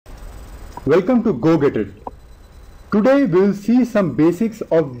Welcome to Go Get It. Today we will see some basics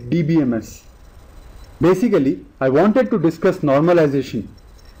of RDBMS. Basically, I wanted to discuss normalization,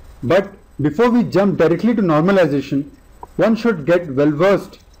 but before we jump directly to normalization, one should get well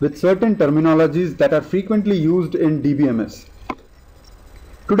versed with certain terminologies that are frequently used in RDBMS.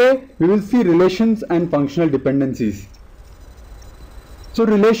 Today we will see relations and functional dependencies. So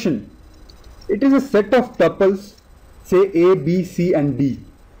relation, it is a set of tuples, say A, B, C and D,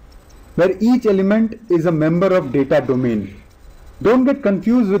 where each element is a member of data domain. Don't get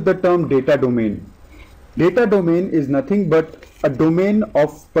confused with the term data domain. Data domain is nothing but a domain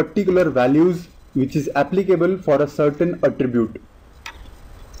of particular values which is applicable for a certain attribute.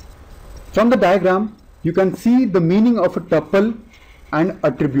 From the diagram, you can see the meaning of a tuple and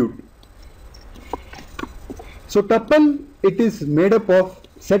attribute. So tuple, it is made up of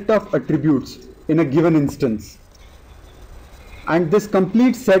set of attributes in a given instance. And this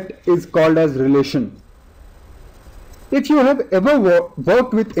complete set is called as relation. If you have ever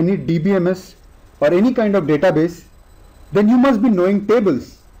worked with any RDBMS or any kind of database, then you must be knowing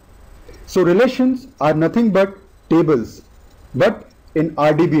tables. So relations are nothing but tables, but in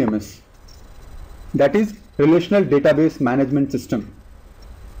RDBMS, that is Relational Database Management System.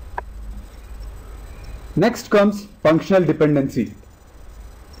 Next comes functional dependency.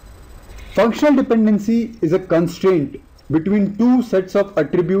 Functional dependency is a constraint between two sets of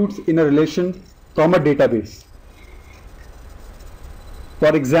attributes in a relation from a database.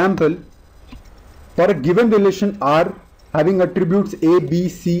 For example, for a given relation R having attributes A, B,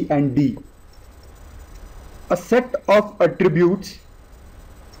 C and D, a set of attributes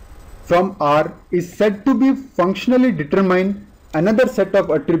from R is said to be functionally determine another set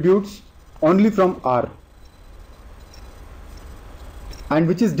of attributes only from R, and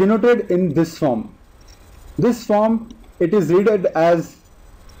which is denoted in this form. This form, it is read as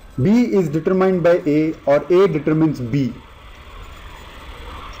B is determined by A or A determines B,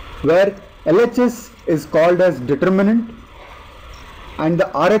 where LHS is called as determinant and the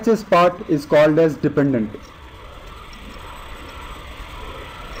RHS part is called as dependent.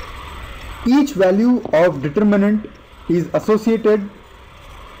 Each value of determinant is associated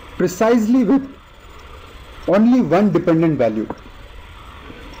precisely with only one dependent value.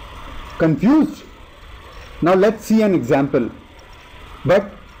 Confused? Now let's see an example.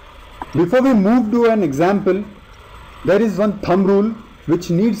 But before we move to an example, there is one thumb rule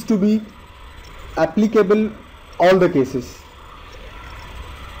which needs to be applicable all the cases.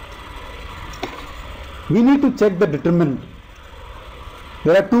 We need to check the determinant.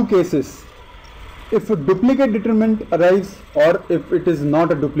 There are two cases. If a duplicate determinant arrives or if it is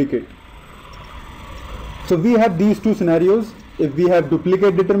not a duplicate. So we have these two scenarios: if we have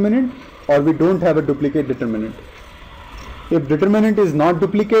duplicate determinant or we don't have a duplicate determinant. If determinant is not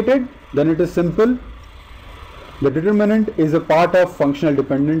duplicated, then it is simple. The determinant is a part of functional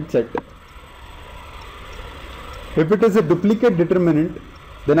dependent set. If it is a duplicate determinant,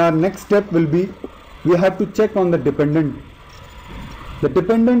 then our next step will be we have to check on the dependent. The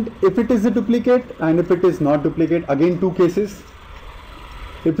dependent, if it is a duplicate and if it is not duplicate, again two cases.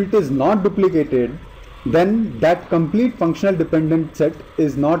 If it is not duplicated, then that complete functional dependent set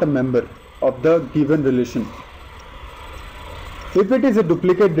is not a member of the given relation. If it is a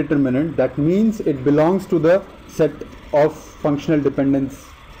duplicate determinant, that means it belongs to the set of functional dependence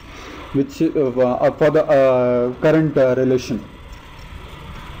which for the current relation.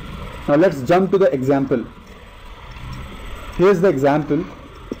 Now let's jump to the example. Here's the example.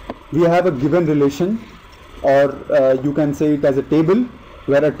 We have a given relation, or you can say it as a table,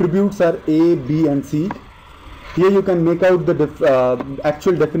 where attributes are A, B and C. Here you can make out the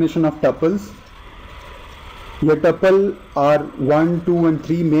actual definition of tuples. Your tuple are 1, 2 and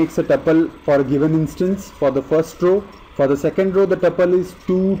 3 makes a tuple for a given instance for the first row. For the second row, the tuple is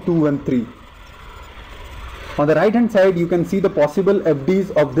 2, 2 and 3. On the right hand side, you can see the possible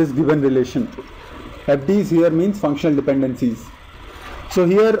FDs of this given relation. FDs here means functional dependencies. So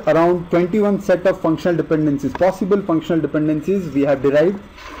here around 21 set of functional dependencies, possible functional dependencies we have derived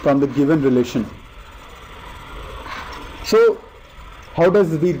from the given relation. So how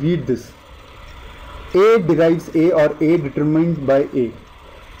does we read this? A derives A or A determined by A.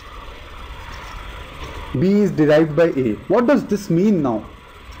 B is derived by A. What does this mean now?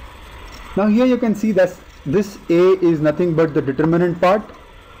 Now here you can see that this A is nothing but the determinant part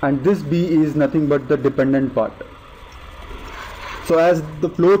and this B is nothing but the dependent part. So as the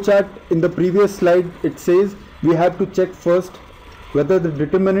flowchart in the previous slide, it says we have to check first whether the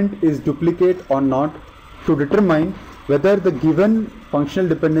determinant is duplicate or not to determine whether the given functional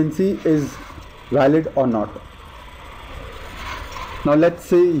dependency is valid or not. Now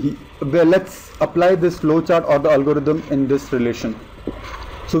let's apply this flowchart or the algorithm in this relation.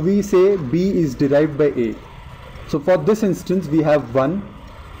 So we say B is derived by A. So for this instance we have 1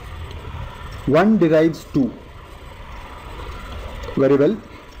 derives 2. Very well.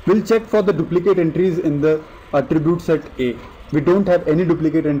 We'll check for the duplicate entries in the attribute set A. We don't have any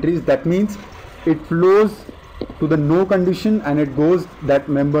duplicate entries. That means it flows to the no condition and it goes that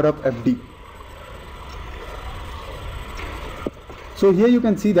member of FD. So here you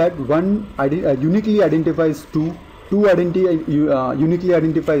can see that 1 uniquely identifies 2, 2 uniquely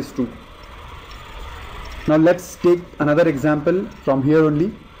identifies 2. Now let's take another example from here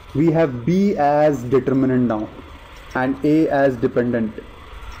only. We have B as determinant now and A as dependent.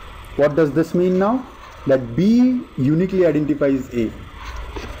 What does this mean now? That B uniquely identifies A.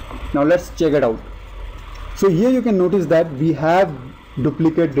 Now let's check it out. So here you can notice that we have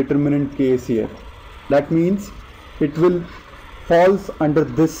duplicate determinant case here. That means it will falls under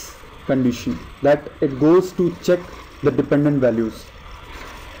this condition, that it goes to check the dependent values.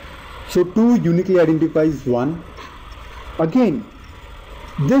 So 2 uniquely identifies 1. Again,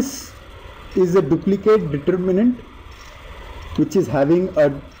 this is a duplicate determinant which is having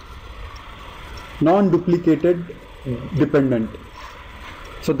a non-duplicated dependent.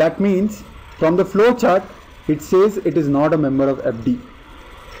 So that means from the flow chart it says it is not a member of FD.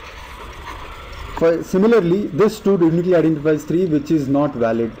 Similarly, this 2 uniquely identifies 3, which is not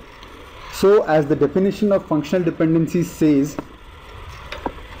valid. So as the definition of functional dependency says,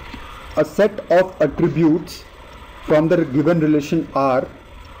 a set of attributes from the given relation R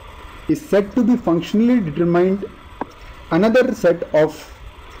is said to be functionally determined another set of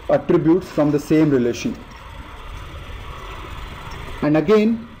attributes from the same relation. And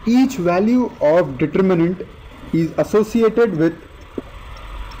again, each value of determinant is associated with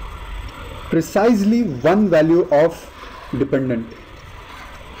precisely one value of dependent.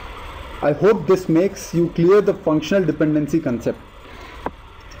 I hope this makes you clear the functional dependency concept.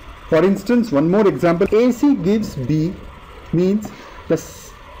 For instance, one more example. AC gives B means the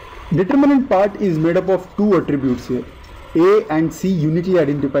determinant part is made up of 2 attributes here. A and C uniquely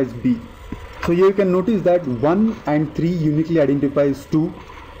identifies B. So here you can notice that 1 and 3 uniquely identifies 2,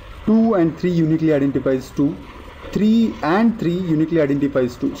 2 and 3 uniquely identifies 2, 3 and 3 uniquely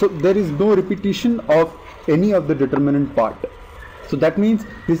identifies 2. So there is no repetition of any of the determinant part. So that means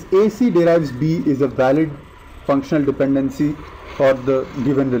this AC derives B is a valid functional dependency for the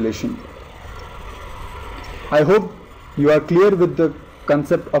given relation. I hope you are clear with the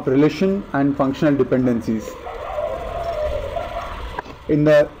concept of relation and functional dependencies. In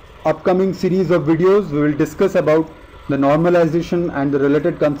the upcoming series of videos, we will discuss about the normalization and the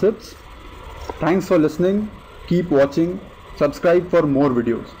related concepts. Thanks for listening. Keep watching. Subscribe for more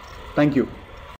videos. Thank you.